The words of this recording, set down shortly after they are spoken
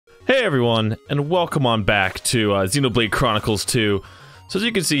Hey everyone, and welcome on back to Xenoblade Chronicles 2. So as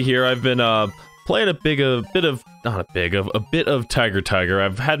you can see here, I've been playing a bit of Tiger.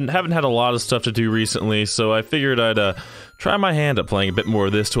 Haven't had a lot of stuff to do recently, so I figured I'd try my hand at playing a bit more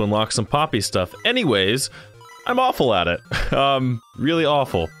of this to unlock some Poppy stuff. Anyways, I'm awful at it. Really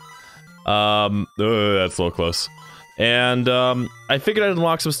awful. That's a little close. And I figured I'd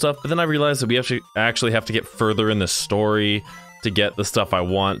unlock some stuff, but then I realized that we actually have to get further in the story to get the stuff I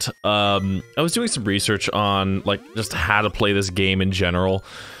want. I was doing some research on, like, just how to play this game in general,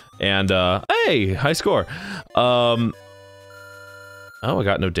 and, hey, high score. Oh, I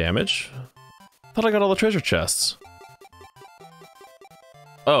got no damage? Thought I got all the treasure chests.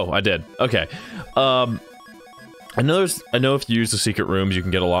 Oh, I did. Okay. I know if you use the secret rooms, you can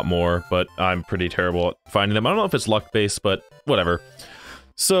get a lot more, but I'm pretty terrible at finding them. I don't know if it's luck-based, but whatever.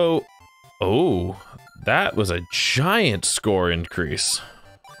 So, oh, that was a giant score increase.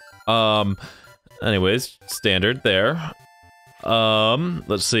 Anyways, standard there.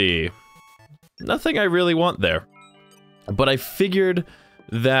 Let's see. Nothing I really want there. But I figured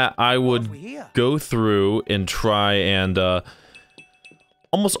that I would go through and try and,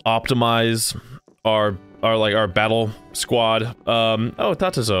 almost optimize our battle squad. Oh,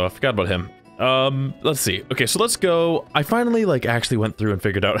 Tatazo, I forgot about him. Let's see. Okay, so let's go. I finally, actually went through and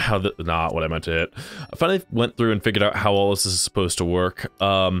figured out how not what I meant to hit. I finally went through and figured out how all this is supposed to work.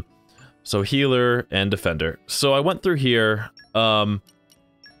 So healer and defender. So I went through here. So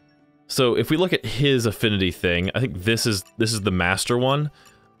if we look at his affinity thing, I think this is the master one.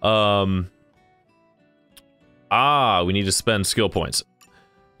 We need to spend skill points.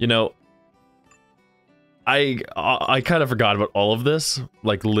 You know, I kind of forgot about all of this,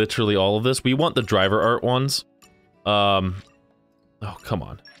 like literally all of this. We want the driver art ones. Oh, come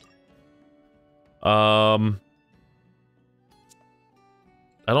on. I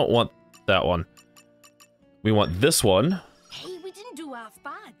don't want that one. We want this one. Hey, we didn't do half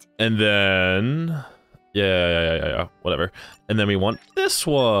bad. And then, yeah, whatever. And then we want this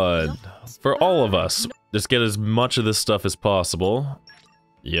one for all of us. Just get as much of this stuff as possible.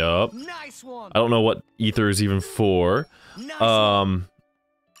 Yup. Nice one. I don't know what ether is even for. Nice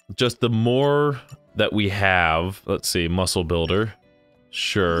just the more that we have. Let's see, muscle builder.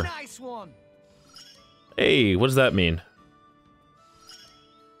 Sure. Nice one. Hey, what does that mean?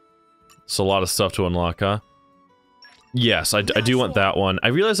 It's a lot of stuff to unlock, huh? Yes, I do want that one. I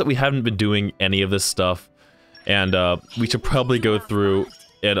realize that we haven't been doing any of this stuff, and we should probably go through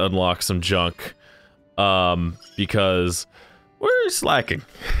and unlock some junk, because we're slacking.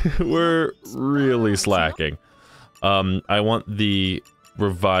 We're really slacking. I want the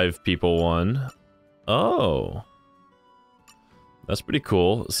revive people one. Oh. That's pretty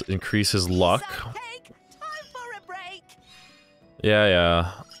cool. This increases luck.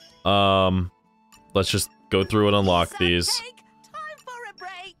 Yeah. Let's just go through and unlock these.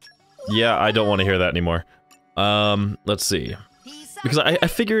 Yeah, I don't want to hear that anymore. Let's see. Because I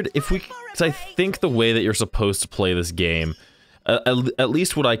figured if we... Because I think the way that you're supposed to play this game... At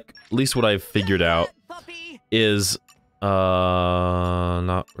least what I've figured out is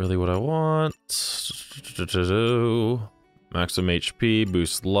not really what I want. Maximum HP,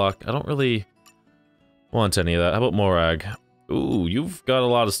 boost luck. I don't really want any of that. How about Morag? Ooh, you've got a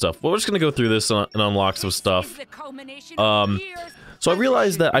lot of stuff. Well, we're just gonna go through this and unlock some stuff. So I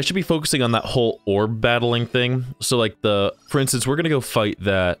realized that I should be focusing on that whole orb battling thing. So like for instance, we're gonna go fight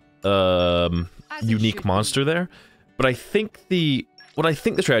that unique monster there. But I think the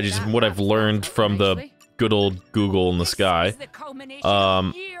strategy is from what I've learned from the good old Google in the sky.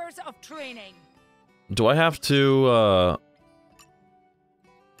 Do I have to,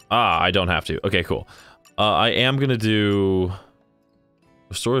 I don't have to. Okay, cool. I am gonna do...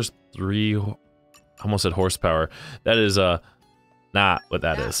 Restores 3... I almost said horsepower. That is, not what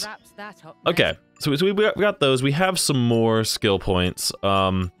that is. Okay, so we got those. We have some more skill points.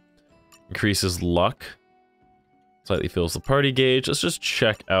 Increases luck. Slightly fills the party gauge. Let's just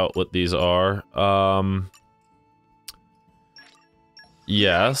check out what these are.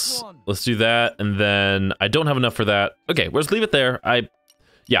 Yes. Let's do that, and then I don't have enough for that. Okay, we'll just leave it there.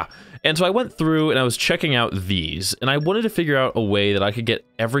 Yeah. And so I went through and I was checking out these, and I wanted to figure out a way that I could get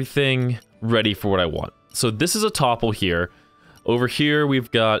everything ready for what I want. So this is a topple here. Over here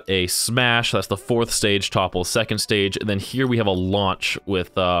we've got a smash. That's the 4th stage topple, 2nd stage, and then here we have a launch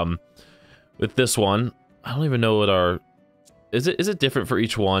with this one. I don't even know what our... Is it different for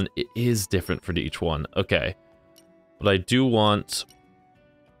each one? It is different for each one. Okay. But I do want...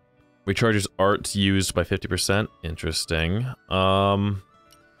 Recharges art used by 50%. Interesting. So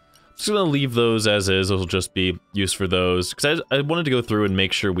Just gonna leave those as is. Those will just be used for those. Because I wanted to go through and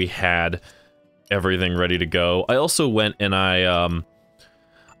make sure we had everything ready to go. I also went and I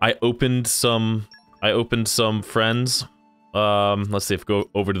opened some friends. Let's see if we go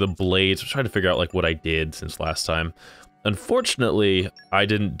over to the blades. I'm trying to figure out like what I did since last time. Unfortunately, I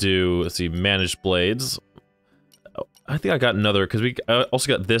didn't do, let's see, managed blades. I think I got another, because I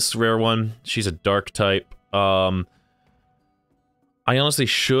also got this rare one. She's a dark type. I honestly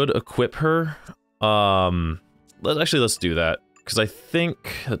should equip her. Let's do that. Because I think,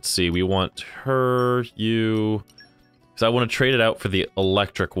 let's see, we want her, you... Because I want to trade it out for the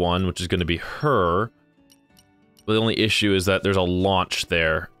electric one, which is going to be her. But the only issue is that there's a launch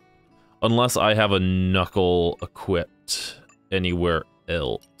there. Unless I have a knuckle equipped anywhere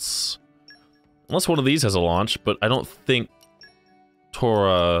else. Unless one of these has a launch, but I don't think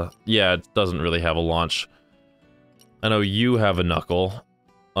Tora... Yeah, it doesn't really have a launch. I know you have a knuckle.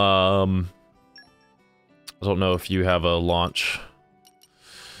 I don't know if you have a launch.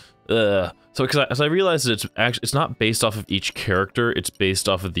 So, because I realized that it's not based off of each character, it's based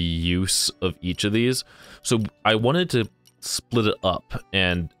off of the use of each of these. So I wanted to split it up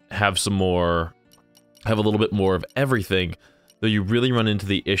and have a little bit more of everything, though you really run into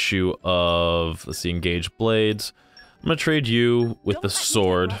the issue of, let's see, engage blades. I'm gonna trade you with the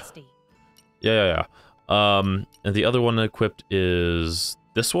sword. Yeah. And the other one equipped is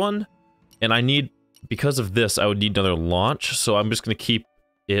this one, and I need, because of this, I would need another launch, so I'm just gonna keep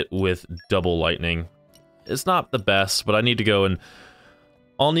it with double lightning. It's not the best, but I need to go and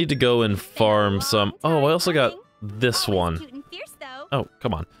I'll need to go and farm some. Oh, I also got this one. Oh,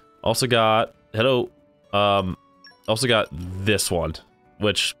 come on. Also got, hello, also got this one,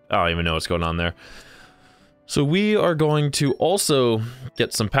 which I don't even know what's going on there. So we are going to also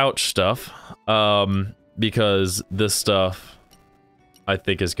get some pouch stuff, because this stuff I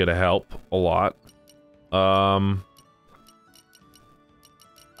think is gonna help a lot. I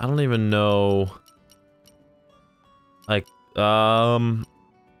don't even know, like,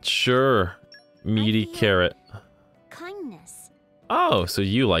 sure, meaty carrot. Oh, so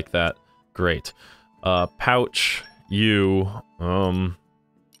you like that. Great. Pouch, you,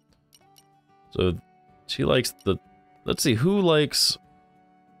 so she likes the, let's see, who likes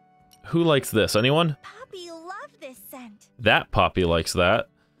this? Anyone? Poppy love this scent. That Poppy likes that.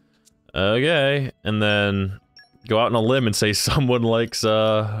 Okay, and then go out on a limb and say someone likes,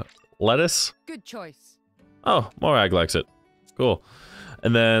 lettuce? Good choice. Oh, Morag likes it. Cool.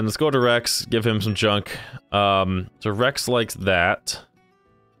 And then let's go to Rex, give him some junk. So Rex likes that.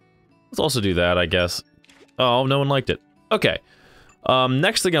 Let's also do that, I guess. Oh, no one liked it. Okay.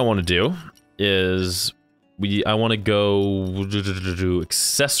 Next thing I want to do is I want to go do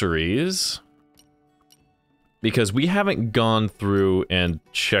accessories, because we haven't gone through and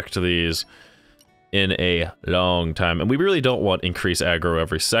checked these in a long time, and we really don't want increased aggro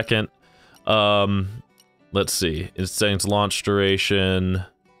every second. Let's see. Instant launch duration,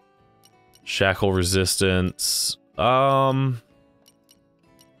 shackle resistance,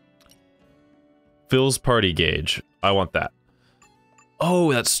 Phil's party gauge. I want that.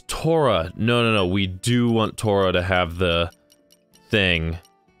 Oh, that's Tora. No. We do want Tora to have the thing.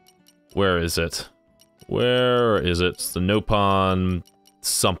 Where is it? Where is it? It's the Nopon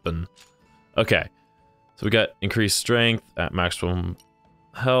something. Okay. So we got increased strength at maximum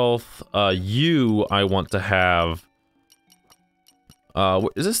health. You, I want to have...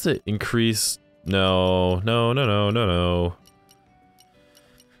 is this the increase? No.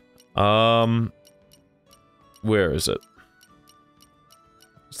 Where is it?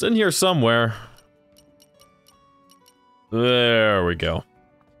 It's in here somewhere. There we go.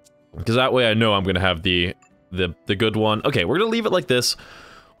 Because that way I know I'm gonna have the good one. Okay, we're gonna leave it like this.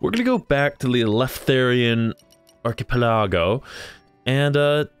 We're gonna go back to the Leftharian Archipelago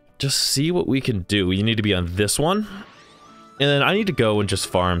and just see what we can do. You need to be on this one. And then I need to go and just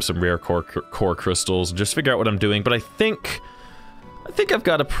farm some rare core crystals and just figure out what I'm doing. But I think I've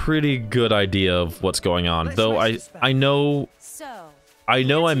got a pretty good idea of what's going on. Though I know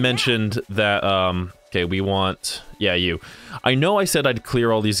I mentioned that okay, we want, yeah, you. I know I said I'd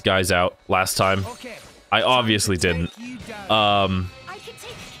clear all these guys out last time. I obviously didn't.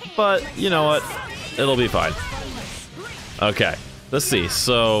 But you know what? It'll be fine. Okay, let's see.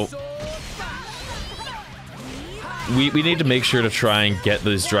 So we need to make sure to try and get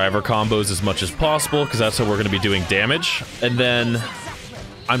these driver combos as much as possible, because that's how we're going to be doing damage. And then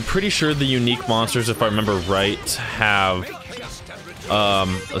I'm pretty sure the unique monsters, if I remember right, have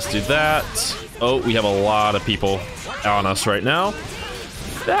let's do that. Oh, we have a lot of people on us right now.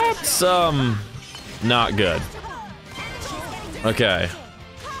 That's not good. Okay.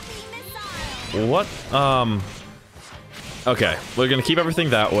 what, okay, we're gonna keep everything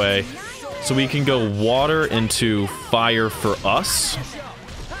that way, so we can go water into fire for us.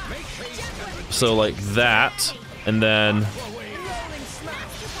 So like that, and then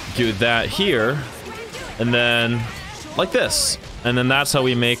do that here, and then like this, and then that's how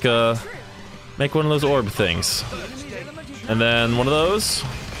we make one of those orb things, and then one of those.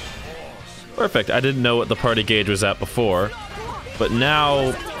 Perfect. I didn't know what the party gauge was at before, but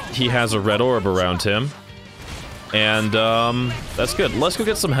now he has a red orb around him, and that's good. Let's go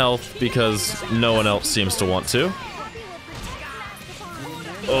get some health because no one else seems to want to.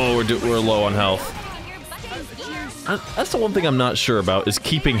 Oh, we're low on health. That's the one thing I'm not sure about, is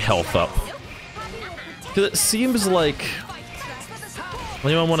keeping health up. Because it seems like...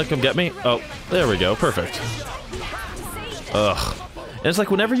 Anyone want to come get me? Oh, there we go. Perfect. Ugh. And it's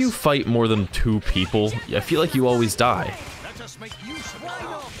like whenever you fight more than 2 people, I feel like you always die.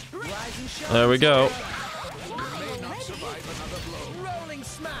 There we go.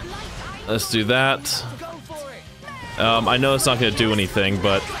 Let's do that. I know it's not going to do anything,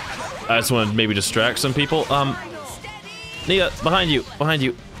 but I just want to maybe distract some people. Nia, behind you, behind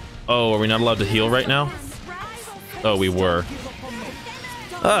you. Oh, are we not allowed to heal right now? Oh, we were.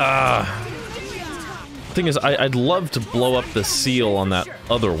 Thing is, I'd love to blow up the seal on that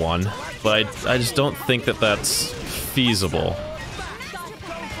other one, but I just don't think that that's feasible.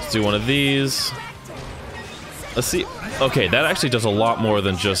 Let's do one of these. Let's see. Okay, that actually does a lot more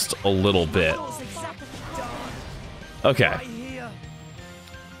than just a little bit. Okay.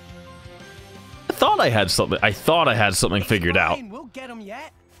 I thought I had something figured out.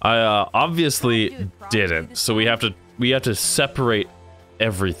 I obviously didn't. So we have to separate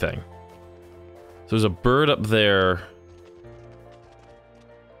everything. So there's a bird up there.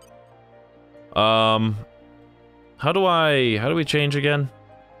 How do we change again?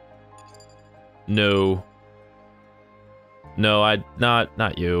 No. No,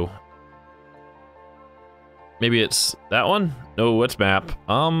 not you. Maybe it's that one? No, it's map.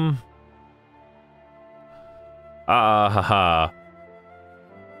 Haha.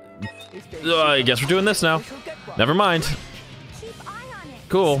 I guess we're doing this now. Never mind.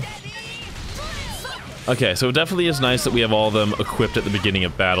 Cool. Okay, so it definitely is nice that we have all of them equipped at the beginning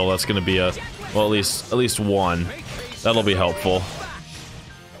of battle. That's gonna be well, at least one. That'll be helpful.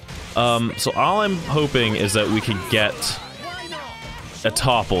 So all I'm hoping is that we can get a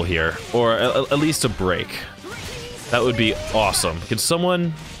topple here, or at least a break. That would be awesome. Could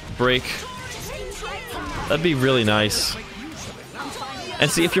someone break? That'd be really nice. And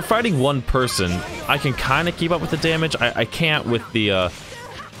see, if you're fighting one person, I can kind of keep up with the damage. I can't with the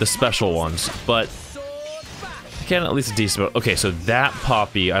special ones, but I can at least a decent amount. Okay, so that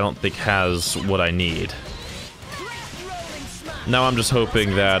Poppy I don't think has what I need. Now I'm just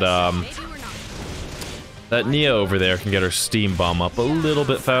hoping that that Nia over there can get her steam bomb up a little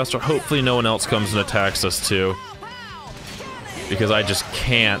bit faster. Hopefully no one else comes and attacks us too. Because I just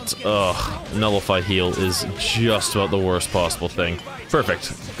can't. Ugh. Nullify heal is just about the worst possible thing.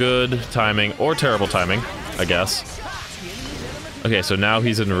 Perfect. Good timing, or terrible timing, I guess. Okay, so now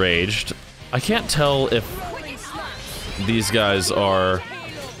he's enraged. I can't tell if these guys are...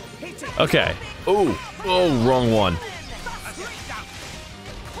 Okay. Oh, wrong one.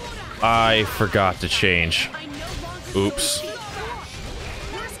 I forgot to change. Oops.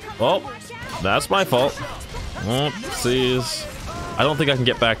 Well, that's my fault. Oopsies. I don't think I can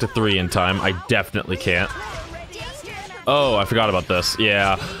get back to 3 in time. I definitely can't. Oh, I forgot about this.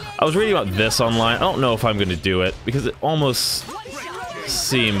 Yeah. I was reading about this online. I don't know if I'm going to do it, because it almost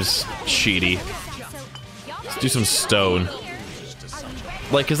seems cheaty. Let's do some stone.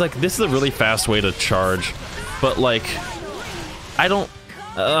 Like, cause like, this is a really fast way to charge, but like, I don't,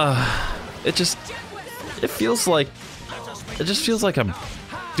 it just feels like I'm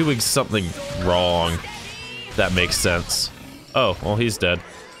doing something wrong. If that makes sense. Oh, well, he's dead.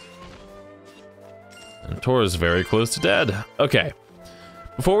 And Tora's very close to dead. Okay.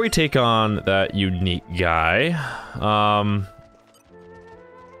 Before we take on that unique guy, I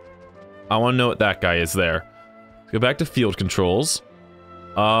want to know what that guy is there. Let's go back to field controls.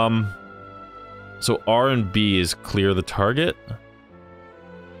 So R and B is clear the target.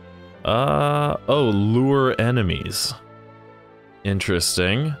 Oh, lure enemies.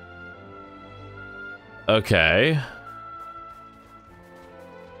 Interesting. Okay.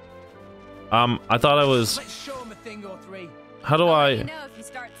 I thought I was... How do I...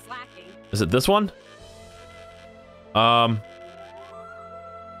 Is it this one?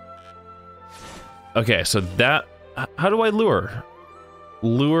 Okay, so that... How do I lure?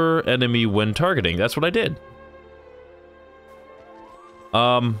 Lure enemy when targeting. That's what I did.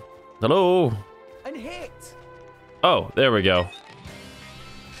 Hello? And hit. Oh, there we go.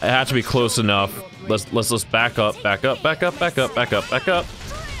 I had to be close enough. Let's back up, back up, back up, back up, back up, back up.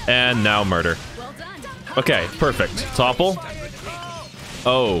 And now murder. Okay, perfect. Topple.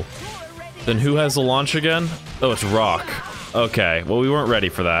 Oh. Then who has the launch again? Oh, it's Rock. Okay, well, we weren't ready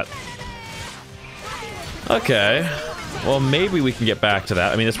for that. Okay. Well, maybe we can get back to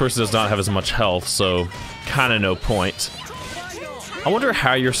that. I mean, this person does not have as much health, so kind of no point. I wonder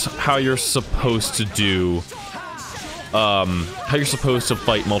how you're supposed to do... how you're supposed to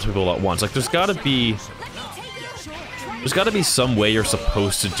fight multiple people at once. Like, there's gotta be some way you're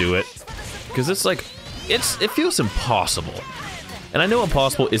supposed to do it. Because it's like, it feels impossible. And I know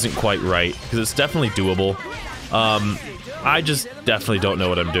impossible isn't quite right, because it's definitely doable. I just definitely don't know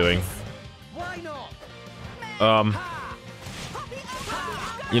what I'm doing.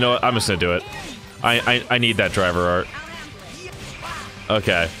 You know what, I'm just gonna do it. I need that driver art.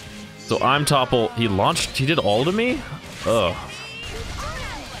 Okay. So I'm Topple. He did all to me? Ugh.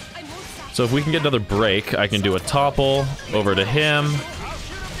 So if we can get another break, I can do a Topple over to him.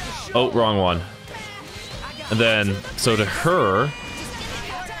 Oh, wrong one. And then, so to her.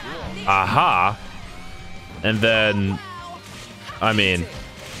 Aha. And then, I mean.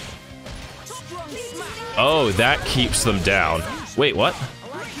 Oh, that keeps them down. Wait, what?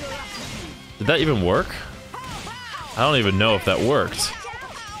 Did that even work? I don't even know if that worked.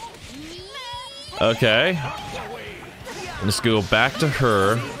 Okay. Let's go back to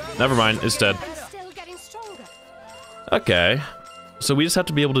her. Never mind, it's dead. Okay. So we just have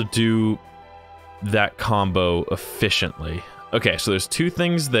to be able to do that combo efficiently. Okay, so there's two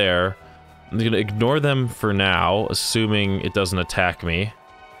things there. I'm gonna ignore them for now, assuming it doesn't attack me.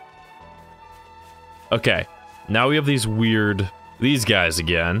 Okay. Now we have these guys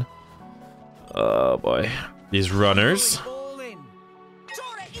again. Oh boy. These runners.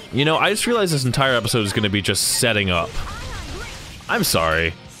 You know, I just realized this entire episode is going to be just setting up. I'm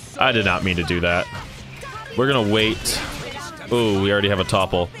sorry. I did not mean to do that. We're going to wait. Oh, we already have a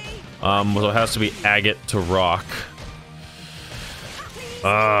Topple. So it has to be Agate to Rock.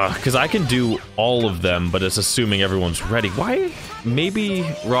 Because I can do all of them, but it's assuming everyone's ready. Why? Maybe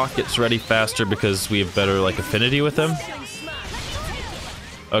Rock gets ready faster because we have better, like, affinity with him?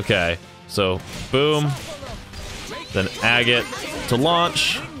 Okay. So, boom. Then Agate to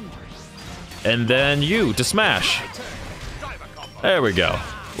launch. And then you to smash. There we go.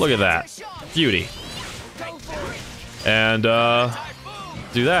 Look at that. Beauty. And,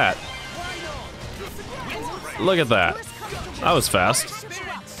 do that. Look at that. That was fast.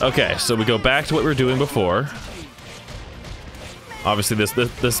 Okay, so we go back to what we were doing before. Obviously,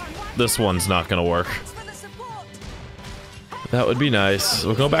 this one's not gonna work. That would be nice.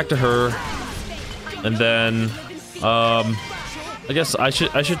 We'll go back to her. And then, I guess I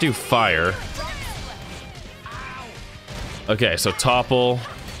should do fire. Okay, so Topple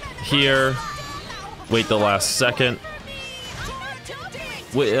here. Wait the last second.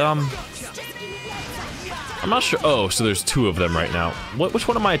 Wait, I'm not sure. Oh, so there's two of them right now. Which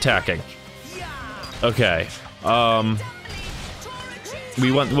one am I attacking? Okay.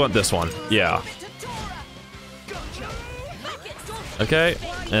 We want this one. Yeah. Okay,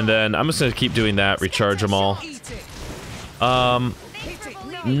 and then I'm just gonna keep doing that. Recharge them all.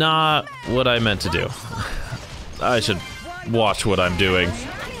 Not what I meant to do. I should watch what I'm doing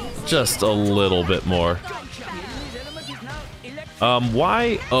just a little bit more.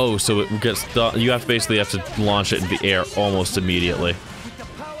 Why? Oh, so it gets done. You basically have to launch it in the air almost immediately.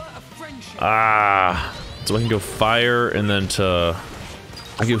 Ah, so I can go fire and then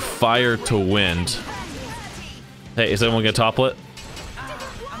I go fire to wind. Hey, is anyone gonna topple it?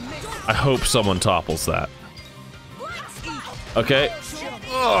 I hope someone topples that. Okay.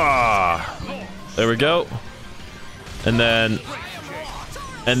 Ah, there we go. And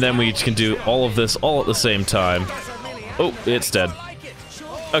then we can do all of this all at the same time. Oh, it's dead.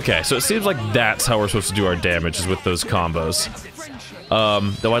 Okay, so it seems like that's how we're supposed to do our damage, is with those combos.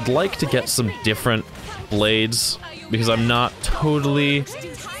 Though I'd like to get some different blades, because I'm not totally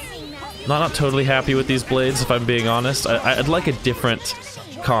happy with these blades, if I'm being honest. I'd like a different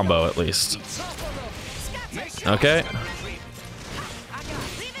combo, at least. Okay.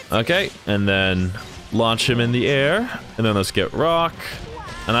 Okay, and then launch him in the air, and then let's get Rock.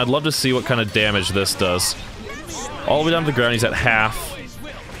 And I'd love to see what kind of damage this does. All the way down to the ground, he's at half.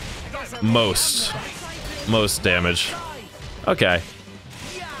 Most damage. Okay.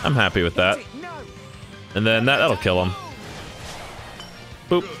 I'm happy with that. And then that'll kill him.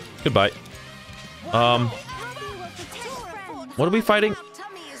 Boop. Goodbye. What are we fighting?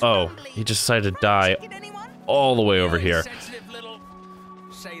 Oh, he just decided to die all the way over here.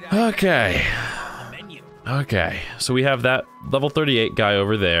 Okay. Okay, so we have that level 38 guy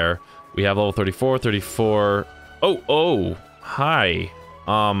over there. We have level 34, 34. Oh, hi.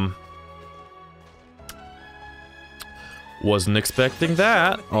 Wasn't expecting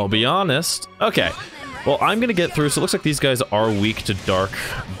that, I'll be honest. Okay, well, I'm gonna get through. So it looks like these guys are weak to dark,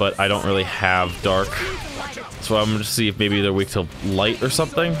 but I don't really have dark. So I'm gonna see if maybe they're weak to light or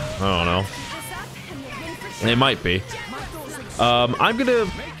something. I don't know. They might be. I'm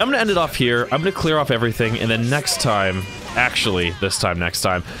gonna end it off here. I'm gonna clear off everything, and then next time, actually, next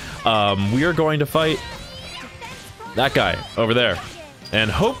time, we are going to fight that guy over there, and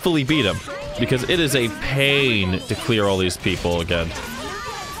hopefully beat him, because it is a pain to clear all these people again.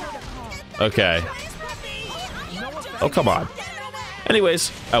 Okay. Oh, come on.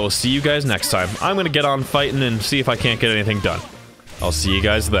 Anyways, I will see you guys next time. I'm gonna get on fighting and see if I can't get anything done. I'll see you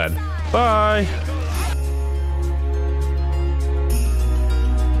guys then. Bye!